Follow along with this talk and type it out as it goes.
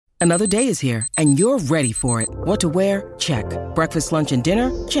Another day is here, and you're ready for it. What to wear? Check. Breakfast, lunch, and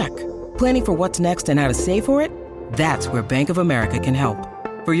dinner? Check. Planning for what's next and how to save for it? That's where Bank of America can help.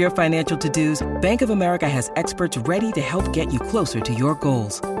 For your financial to-dos, Bank of America has experts ready to help get you closer to your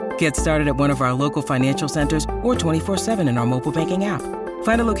goals. Get started at one of our local financial centers or 24/7 in our mobile banking app.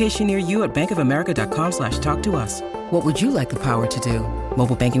 Find a location near you at bankofamerica.com/talktous. What would you like the power to do?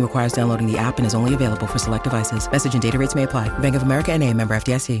 Mobile banking requires downloading the app and is only available for select devices. Message and data rates may apply. Bank of America N.A., member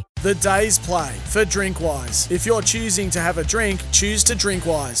FDIC. The day's play for Drinkwise. If you're choosing to have a drink, choose to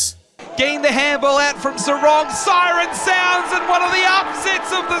Drinkwise. Getting the handball out from Sarong. Siren sounds, and one of the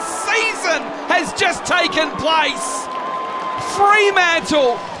upsets of the season has just taken place.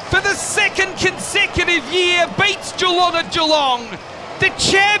 Fremantle, for the second consecutive year, beats Geelong at Geelong. The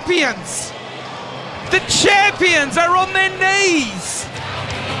champions are on their knees.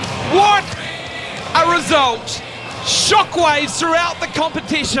 What a result. Shockwaves throughout the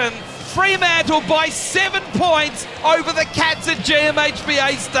competition. Fremantle by 7 points over the Cats at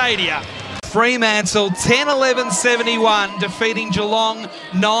GMHBA Stadium. Fremantle 10-11-71, defeating Geelong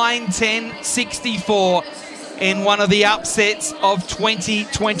 9-10-64 in one of the upsets of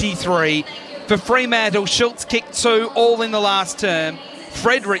 2023. For Fremantle, Schultz kicked 2, all in the last term.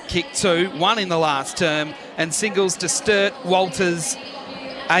 Frederick kicked 2, 1 in the last term, and singles to Sturt, Walters,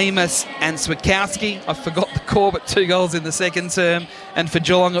 Amos and Swikowski. I forgot the Corbett 2 goals in the second term. And for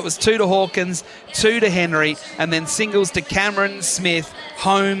Geelong, it was 2 to Hawkins, 2 to Henry, and then singles to Cameron, Smith,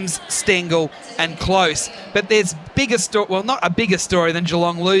 Holmes, Stengel, and Close. But there's bigger story, well, not a bigger story than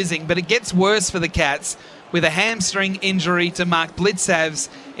Geelong losing, but it gets worse for the Cats with a hamstring injury to Mark Blitzavs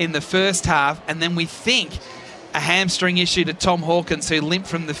in the first half, and then we think a hamstring issue to Tom Hawkins, who limped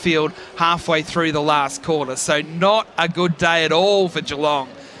from the field halfway through the last quarter. So not a good day at all for Geelong.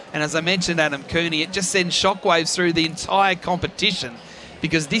 And as I mentioned, Adam Cooney, it just sends shockwaves through the entire competition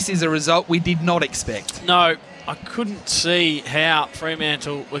because this is a result we did not expect. No, I couldn't see how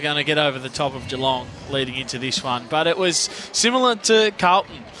Fremantle were going to get over the top of Geelong leading into this one. But it was similar to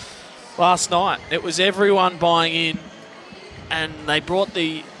Carlton last night. It was everyone buying in, and they brought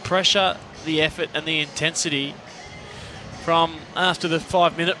the pressure, the effort and the intensity from after the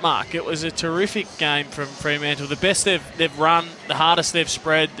 5-minute mark. It was a terrific game from Fremantle. The best they've run, the hardest they've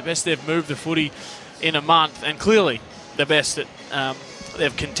spread, the best they've moved the footy in a month, and clearly the best that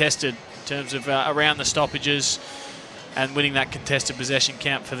they've contested in terms of around the stoppages and winning that contested possession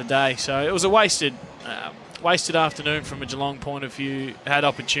count for the day. So it was a wasted afternoon from a Geelong point of view. Had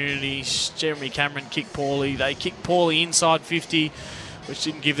opportunities. Jeremy Cameron kicked poorly. They kicked poorly inside 50, which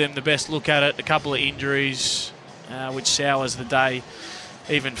didn't give them the best look at it. A couple of injuries, which sours the day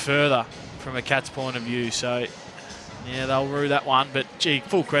even further from a Cats point of view. So, yeah, they'll rue that one. But, gee,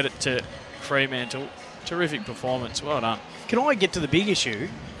 full credit to Fremantle. Terrific performance. Well done. Can I get to the big issue?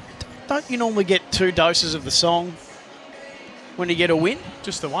 Don't you normally get 2 doses of the song when you get a win?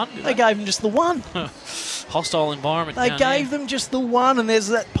 Just the one? They gave them just the one. Hostile environment. They gave them just the one, and there's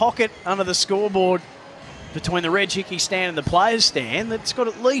that pocket under the scoreboard between the Red Hickey stand and the players' stand that's got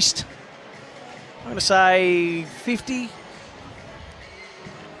at least, I'm going to say 50, a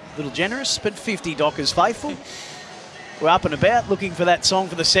little generous, but 50 Dockers faithful. We're up and about looking for that song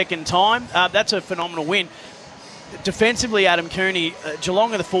for the second time. That's a phenomenal win. Defensively, Adam Cooney,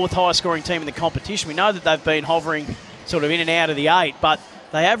 Geelong are the 4th highest scoring team in the competition. We know that they've been hovering sort of in and out of the 8, but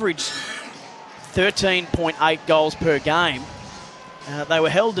they averaged 13.8 goals per game. They were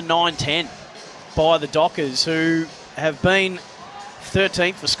held to 9-10 by the Dockers, who have been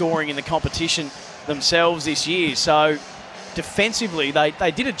 13th for scoring in the competition themselves this year. So defensively,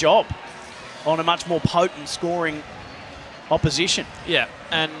 they did a job on a much more potent scoring opposition. Yeah,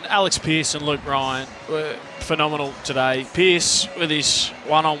 and Alex Pearce and Luke Ryan were phenomenal today. Pearce with his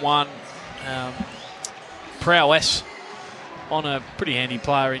one-on-one prowess on a pretty handy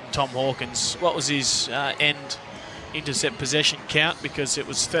player in Tom Hawkins. What was his end intercept possession count? Because it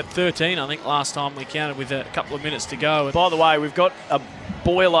was 13, I think, last time we counted with a couple of minutes to go. By the way, we've got a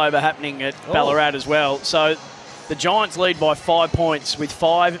boil over happening at Ballarat as well. So the Giants lead by 5 points with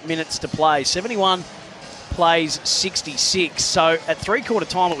 5 minutes to play. 71 plays 66. So at three-quarter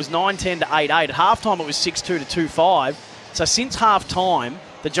time, it was 9-10 to 8-8. At halftime, it was 6-2 to 2-5. So since halftime,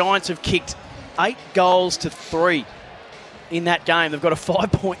 the Giants have kicked 8 goals to 3 in that game. They've got a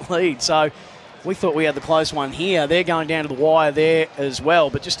 5-point lead. So we thought we had the close one here. They're going down to the wire there as well.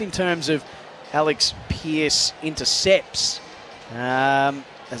 But just in terms of Alex Pearce intercepts,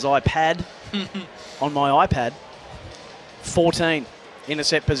 as I pad on my iPad, 14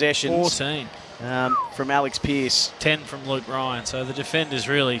 intercept possessions. 14. From Alex Pearce. 10 from Luke Ryan. So the defenders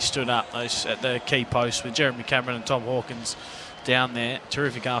really stood up those at the key posts with Jeremy Cameron and Tom Hawkins down there.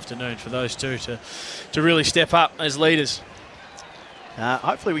 Terrific afternoon for those two to really step up as leaders.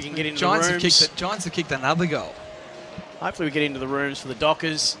 Hopefully we can get into Giants the rooms. Giants have kicked another goal. Hopefully we get into the rooms for the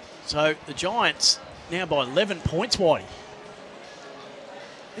Dockers. So the Giants now by 11 points, Whitey.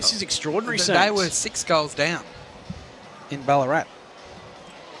 This is extraordinary. They were 6 goals down in Ballarat.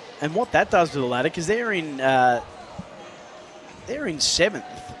 And what that does to the ladder, because they're in 7th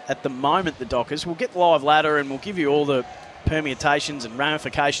at the moment, the Dockers. We'll get the live ladder and we'll give you all the permutations and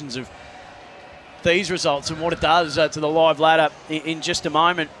ramifications of these results and what it does to the live ladder in just a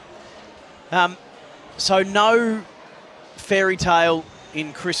moment. So no fairy tale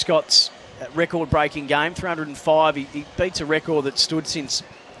in Chris Scott's record-breaking game, 305. He beats a record that stood since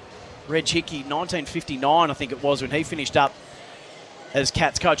Reg Hickey, 1959, I think it was, when he finished up as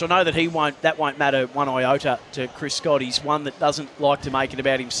Cats coach. I know that that won't matter one iota to Chris Scott. He's one that doesn't like to make it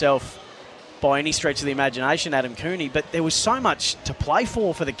about himself by any stretch of the imagination, Adam Cooney. But there was so much to play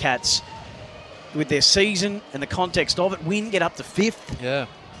for the Cats with their season and the context of it. Win, get up to 5th. Yeah.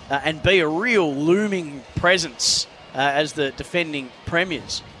 And be a real looming presence as the defending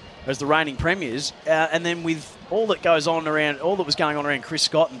premiers, as the reigning premiers. And then with all that was going on around Chris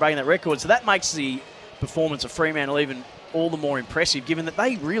Scott and breaking that record. So that makes the performance of Fremantle even all the more impressive, given that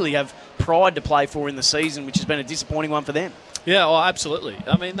they really have pride to play for in the season, which has been a disappointing one for them. Yeah, well, absolutely.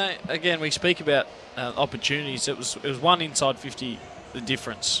 I mean, we speak about opportunities. It was one inside 50, the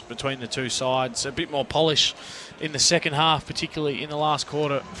difference between the two sides. A bit more polish in the second half, particularly in the last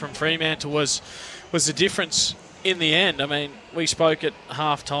quarter from Fremantle, was the difference in the end. I mean, we spoke at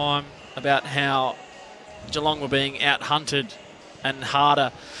half-time about how Geelong were being out-hunted and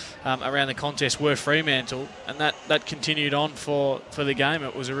harder around the contest were Fremantle, and that continued on for the game.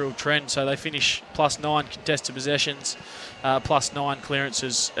 It was a real trend. So they finish +9 contested possessions, +9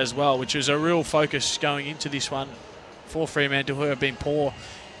 clearances as well, which was a real focus going into this one for Fremantle, who have been poor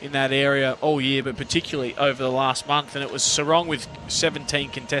in that area all year, but particularly over the last month. And it was Sarong with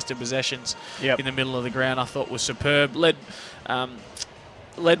 17 contested possessions in the middle of the ground. I thought was superb. Led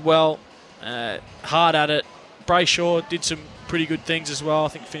well, hard at it. Brayshaw did some pretty good things as well. I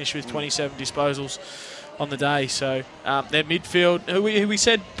think finished with 27 disposals on the day. So their midfield, who we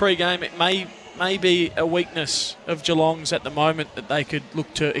said pre-game, it may be a weakness of Geelong's at the moment that they could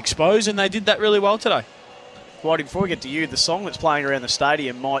look to expose, and they did that really well today. Whitey, before we get to you, the song that's playing around the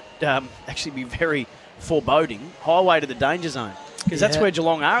stadium might actually be very foreboding. Highway to the Danger Zone, because that's where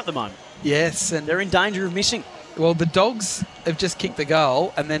Geelong are at the moment. Yes, and they're in danger of missing. Well, the Dogs have just kicked the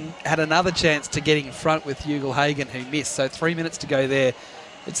goal and then had another chance to get in front with Ugle-Hagan, who missed. So 3 minutes to go there.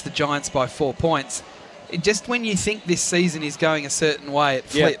 It's the Giants by 4 points. Just when you think this season is going a certain way, it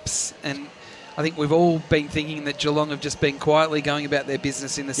flips. And I think we've all been thinking that Geelong have just been quietly going about their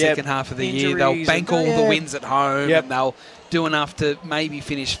business in the second half of the year. They'll bank all the wins at home and they'll do enough to maybe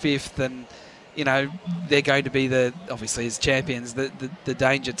finish 5th, and they're going to be obviously as champions, the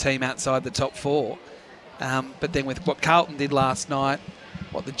danger team outside the top 4. But then with what Carlton did last night,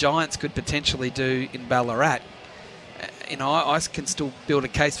 what the Giants could potentially do in Ballarat, I can still build a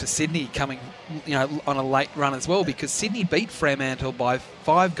case for Sydney coming, on a late run as well, because Sydney beat Fremantle by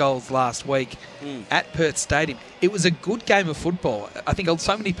 5 goals last week at Perth Stadium. It was a good game of football. I think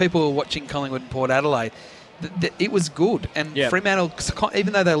so many people were watching Collingwood and Port Adelaide. It was good. And Fremantle,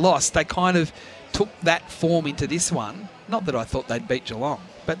 even though they lost, they kind of took that form into this one. Not that I thought they'd beat Geelong,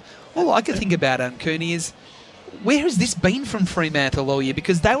 but all I can think about, Cooney, is where has this been from Fremantle all year?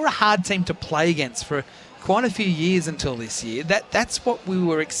 Because they were a hard team to play against for quite a few years until this year. That's what we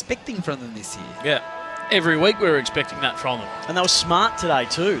were expecting from them this year. Yeah. Every week we were expecting that from them. And they were smart today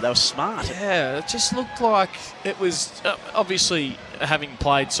too. They were smart. Yeah, it just looked like it was, obviously, having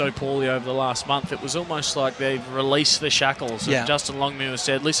played so poorly over the last month, it was almost like they've released the shackles. And Justin Longmuir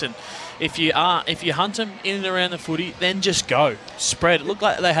said, listen, if you hunt them in and around the footy, then just go. Spread. It looked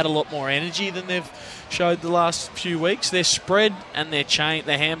like they had a lot more energy than they've showed the last few weeks. Their spread and their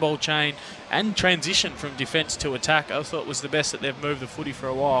handball chain and transition from defence to attack, I thought was the best that they've moved the footy for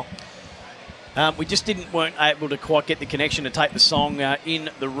a while. We just weren't able to quite get the connection to take the song in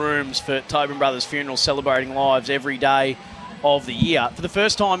the rooms for Tobin Brothers Funeral, celebrating lives every day of the year. For the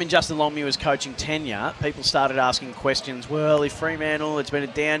first time in Justin Longmuir's coaching tenure, people started asking questions. Well, if Fremantle, it's been a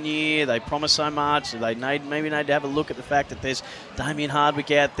down year, they promise so much, so they maybe need to have a look at the fact that there's Damien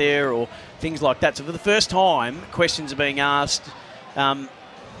Hardwick out there or things like that. So for the first time, questions are being asked,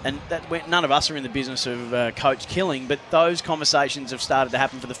 and none of us are in the business of coach killing, but those conversations have started to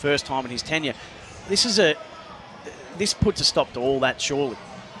happen for the first time in his tenure. This puts a stop to all that, surely.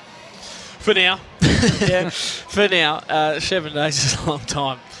 For now. For now. 7 days is a long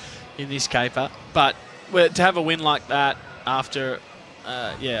time in this caper. But to have a win like that, after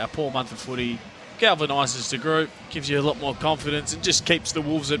a poor month of footy. Galvanises the group, gives you a lot more confidence, and just keeps the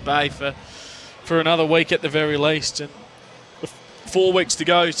Wolves at bay for another week at the very least. And 4 weeks to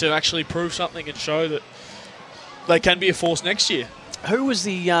go to actually prove something and show that they can be a force next year. Who was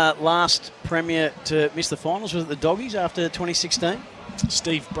the last Premier to miss the finals? Was it the Doggies after 2016?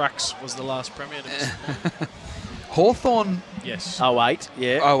 Steve Bracks was the last Premier to miss. Hawthorn. Yes. 08,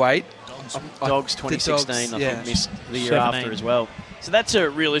 yeah. 08. Dogs 2016, Dogs, I yeah. think, missed the year 17. after as well. So that's a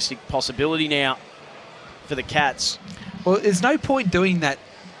realistic possibility now for the Cats. Well, there's no point doing that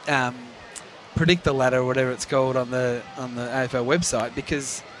predict the ladder or whatever it's called on the AFL website,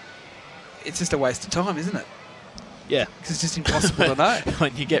 because it's just a waste of time, isn't it? Yeah. Because it's just impossible to know.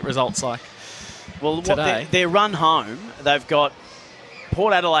 When you get results like Well, today. their run home, they've got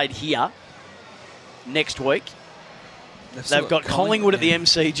Port Adelaide here next week. They've got Collingwood at the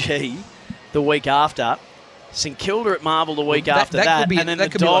MCG the week after. St Kilda at Marvel the week after that. Could be, and then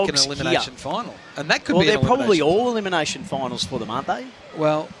that the could be like an Dogs elimination here. final. And that could Well, be an they're probably elimination. all elimination finals for them, aren't they?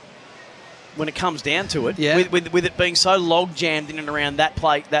 Well, when it comes down to it, Yeah. with it being so log jammed in and around that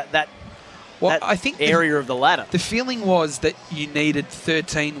play, that I think area of the ladder. the feeling was that you needed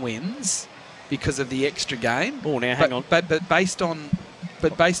 13 wins because of the extra game. Oh, now hang on. But based on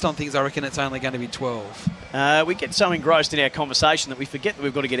things, I reckon it's only going to be 12. We get so engrossed in our conversation that we forget that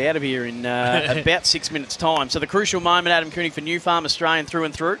we've got to get out of here in about 6 minutes' time. So the crucial moment, Adam Cooney for New Farm, Australian through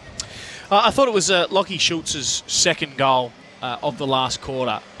and through. I thought it was Lockie Schultz's second goal of the last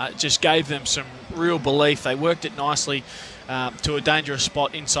quarter. It just gave them some real belief. They worked it nicely to a dangerous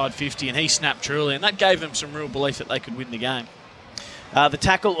spot inside 50, and he snapped truly, and that gave them some real belief that they could win the game. The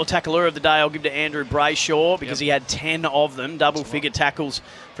tackle or tackler of the day I'll give to Andrew Brayshaw because he had 10 of them. Double-figure tackles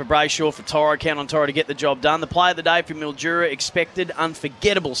for Brayshaw for Toro. Count on Toro to get the job done. The player of the day for Mildura, expected,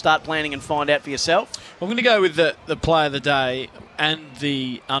 unforgettable. Start planning and find out for yourself. I'm going to go with the player of the day and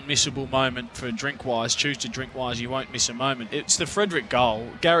the unmissable moment for Drinkwise. Choose to Drinkwise, you won't miss a moment. It's the Frederick goal.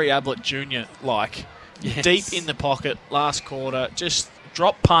 Gary Ablett Jr. Yes. Deep in the pocket, last quarter. Just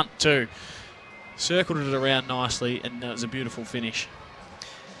drop punt too. Circled it around nicely, and it was a beautiful finish.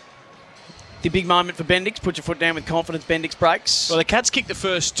 The big moment for Bendix. Put your foot down with confidence. Bendix breaks. Well, the Cats kicked the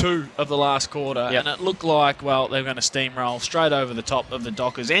first two of the last quarter, Yep. and it looked like, well, they were going to steamroll straight over the top of the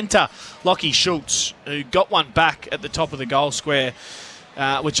Dockers. Enter Lockie Schultz, who got one back at the top of the goal square,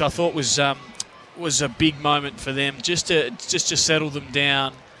 which I thought was a big moment for them, just to settle them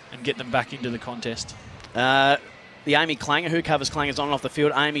down and get them back into the contest. The Amy Clanger, who covers Clangers on and off the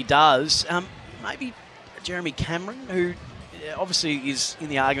field. Amy does. Maybe Jeremy Cameron, who obviously is in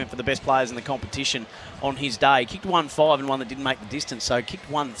the argument for the best players in the competition on his day. Kicked 1-5 and one that didn't make the distance. So kicked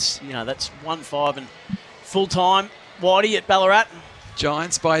once, that's 1-5 and full time. Whitey at Ballarat.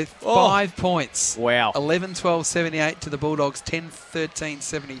 Giants by 5 points. Wow. 11-12-78 to the Bulldogs,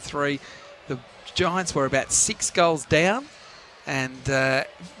 10-13-73. The Giants were about 6 goals down, and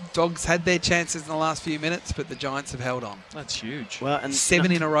Dogs had their chances in the last few minutes, but the Giants have held on. That's huge. Well, and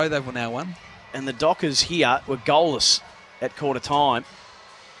 7 in a row they've now won. And the Dockers here were goalless at quarter time.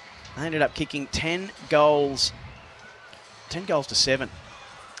 They ended up kicking 10 goals to 7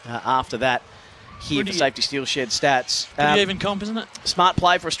 after that. Here for Safety Steel Shed stats. Pretty even comp, isn't it? Smart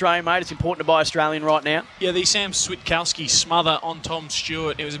play for Australia, mate. It's important to buy Australian right now. Yeah, the Sam Switkowski smother on Tom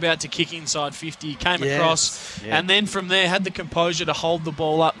Stewart. It was about to kick inside 50. Came across, and then from there had the composure to hold the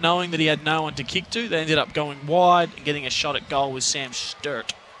ball up, knowing that he had no one to kick to. They ended up going wide and getting a shot at goal with Sam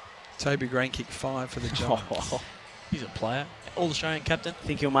Sturt. Toby Green kicked 5 for the Giants. He's a player. All-Australian captain.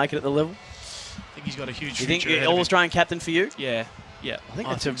 Think he'll make it at the level? I think he's got a huge You future think ahead of him. All-Australian captain for you? Yeah. I think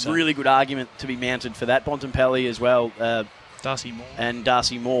that's a really good argument to be mounted for that. Bontempelli as well. Darcy Moore. And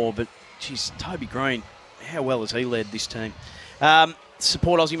Darcy Moore. But, geez, Toby Green, how well has he led this team?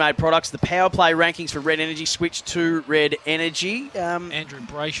 Support Aussie-made products. The power play rankings for Red Energy switched to Red Energy. Andrew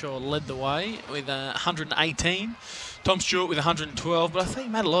Brayshaw led the way with 118. Tom Stewart with 112. But I think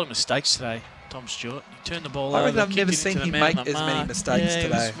he made a lot of mistakes today, Tom Stewart. He turned the ball over. I reckon I've never kicked it seen into the him man make on the as many mark. mistakes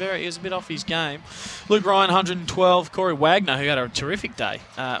today. He was a bit off his game. Luke Ryan, 112. Corey Wagner, who had a terrific day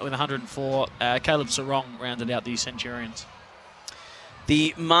with 104. Caleb Sarong rounded out the Centurions.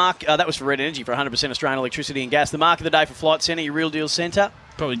 The mark, that was for Red Energy for 100% Australian electricity and gas. The mark of the day for Flight Centre, your Real Deal Centre.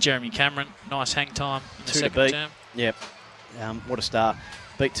 Probably Jeremy Cameron. Nice hang time in the 2 to second beat. term. Yep. What a star.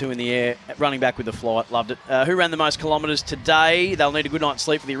 Beat 2 in the air, running back with the flight. Loved it. Who ran the most kilometres today? They'll need a good night's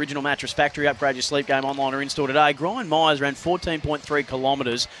sleep for the original Mattress Factory. Upgrade your sleep game online or in-store today. Brian Myers ran 14.3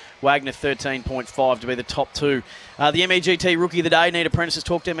 kilometres. Wagner 13.5 to be the top 2. The MEGT Rookie of the Day. Need apprentices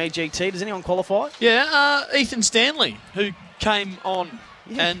talk to MEGT. Does anyone qualify? Yeah, Ethan Stanley, who came on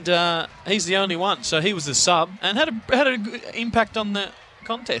and he's the only one. So he was the sub and had a good impact on the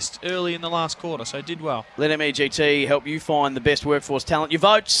contest early in the last quarter, so did well. Let MEGT help you find the best workforce talent. Your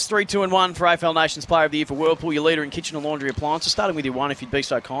votes, 3, 2 and 1 for AFL Nations Player of the Year for Whirlpool, your leader in kitchen and laundry appliances. Starting with your one, if you'd be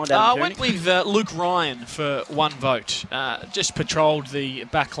so kind. I went with Luke Ryan for 1 vote. Just patrolled the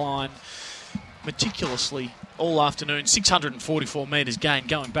back line meticulously all afternoon. 644 metres gained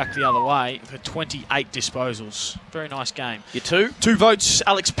going back the other way for 28 disposals. Very nice game. Your 2? 2 votes,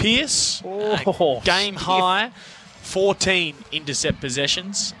 Alex Pearce. Game high. 14 intercept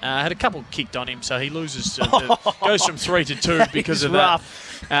possessions. Had a couple kicked on him, so he loses. Goes from 3 to 2 because of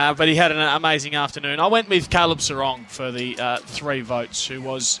rough. that. But he had an amazing afternoon. I went with Caleb Sarong for the 3 votes, who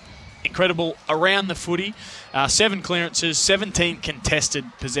was incredible around the footy. 7 clearances, 17 contested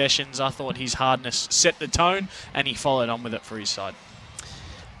possessions. I thought his hardness set the tone, and he followed on with it for his side.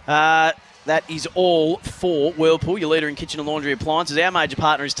 That is all for Whirlpool, your leader in kitchen and laundry appliances. Our major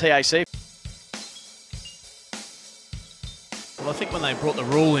partner is TAC. Well, I think when they brought the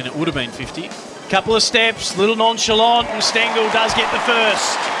rule in, it would have been 50. Couple of steps, little nonchalant, and Stengel does get the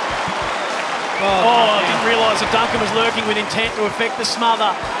first. I didn't realise that Duncan was lurking with intent to affect the smother.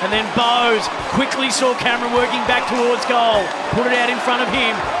 And then Bowes quickly saw Cameron working back towards goal. Put it out in front of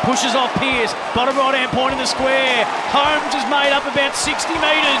him, pushes off Pearce. Bottom right-hand point in the square. Holmes has made up about 60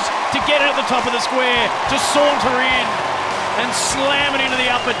 metres to get it at the top of the square, to saunter in and slam it into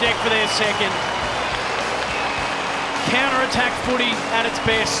the upper deck for their second. Counter-attack footy at its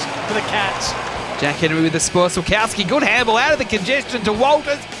best for the Cats. Jack Henry with the spore. Swakowski, good handball out of the congestion to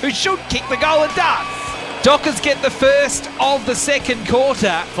Walters, who should kick the goal and does. Dockers get the first of the second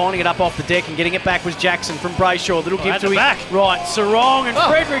quarter. Finding it up off the deck and getting it back was Jackson from Brayshaw. Little give to his back. Right, Sarong and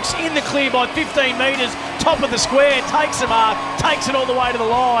Fredericks in the clear by 15 metres. Top of the square, takes the mark, takes it all the way to the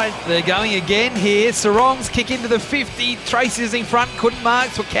line. They're going again here. Sarong's kick into the 50. Tracy's in front, couldn't mark.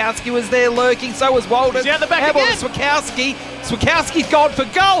 Swakowski was there lurking, so was Walters. He's out the back How about again? Swakowski? Swakowski's gone for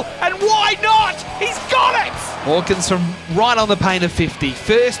goal, and why not? He's got it! Hawkins from right on the paint of 50.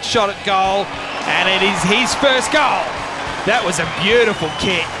 First shot at goal, and it is his first goal. That was a beautiful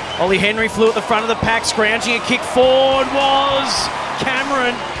kick. Ollie Henry flew at the front of the pack, scrounging a kick forward was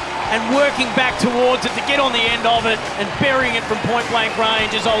Cameron, and working back towards it to get on the end of it and burying it from point-blank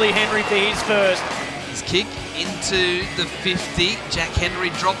range is Ollie Henry for his first. His kick into the 50. Jack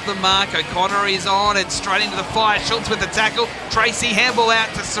Henry dropped the mark. O'Connor is on and straight into the fire. Schultz with the tackle. Tracy handball out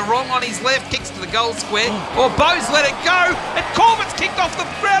to Sarong on his left. Kicks to the goal square. Bowes let it go. And Corbett's kicked off the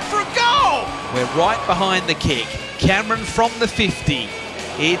ground for a goal. We're right behind the kick. Cameron from the 50.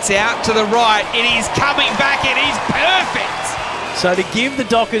 It's out to the right. It is coming back. It is perfect. So to give the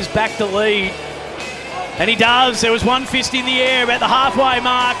Dockers back the lead, and he does. There was one fist in the air about the halfway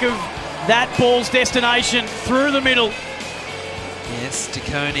mark of that ball's destination through the middle. Yes, De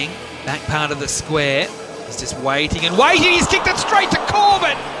Koning, back part of the square. He's just waiting and waiting. He's kicked it straight to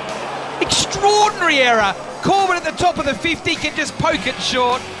Corbett. Extraordinary error. Corbett at the top of the 50 can just poke it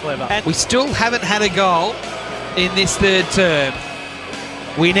short. Clever. And we still haven't had a goal in this third term.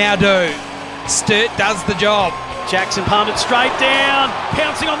 We now do. Sturt does the job. Jackson palmed it straight down.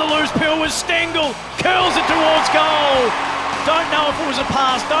 Pouncing on the loose pill was Stengel. Curls it towards goal. Don't know if it was a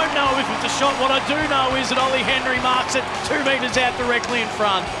pass, don't know if it's a shot. What I do know is that Ollie Henry marks it 2 metres out directly in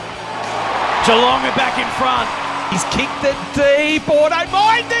front. Geelong are back in front. He's kicked it deep. Don't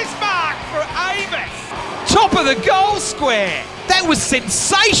mind this mark for Amos. Top of the goal square. That was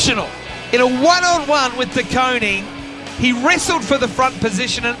sensational. In a one-on-one with De Koning, he wrestled for the front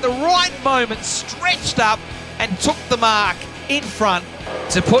position and at the right moment stretched up and took the mark in front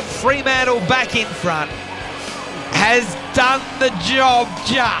to put Fremantle back in front. Has done the job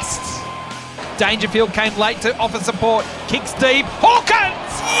just. Dangerfield came late to offer support. Kicks deep.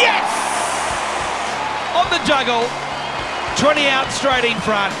 Hawkins! Yes! On the juggle. 20 out straight in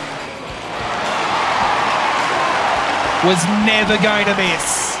front. Was never going to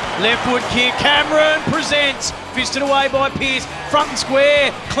miss. Left foot kick. Cameron presents. Fisted away by Pearce. Front and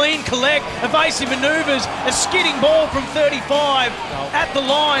square. Clean collect. Evasive manoeuvres. A skidding ball from 35. At the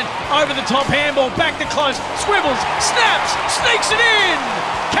line. Over the top handball. Back to close. Swivels. Snaps. Sneaks it in.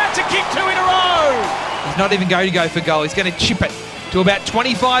 Cats a kick 2 in a row. He's not even going to go for goal. He's going to chip it to about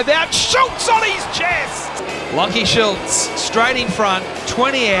 25 out. Schultz on his chest. Lockie Schultz straight in front.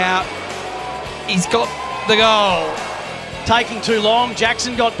 20 out. He's got the goal. Taking too long.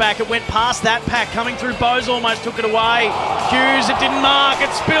 Jackson got back. It went past that pack. Coming through Bowes almost took it away. Hughes, it didn't mark.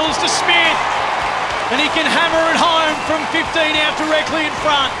 It spills to Smith. And he can hammer it home from 15 out directly in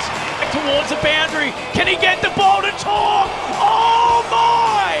front. Towards the boundary. Can he get the ball to talk? Oh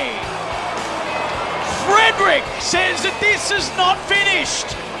my! Frederick says that this is not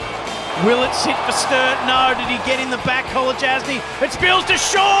finished. Will it sit for Sturt? No. Did he get in the back collar, Jasny? It spills to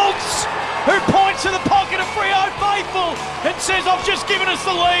Schultz, who points to the pocket of Freo Faithful and says, I've just given us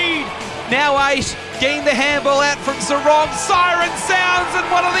the lead. Now 8, getting the handball out from Sarong. Siren sounds, and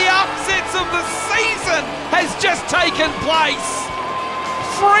one of the upsets of the season has just taken place.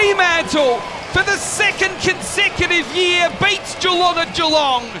 Fremantle, for the second consecutive year, beats Geelong at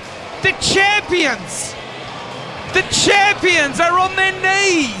Geelong. The champions are on their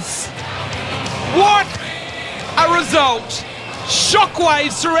knees. What a result.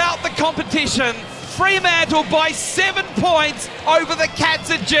 Shockwaves throughout the competition. Fremantle by 7 points over the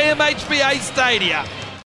Cats at GMHBA Stadium.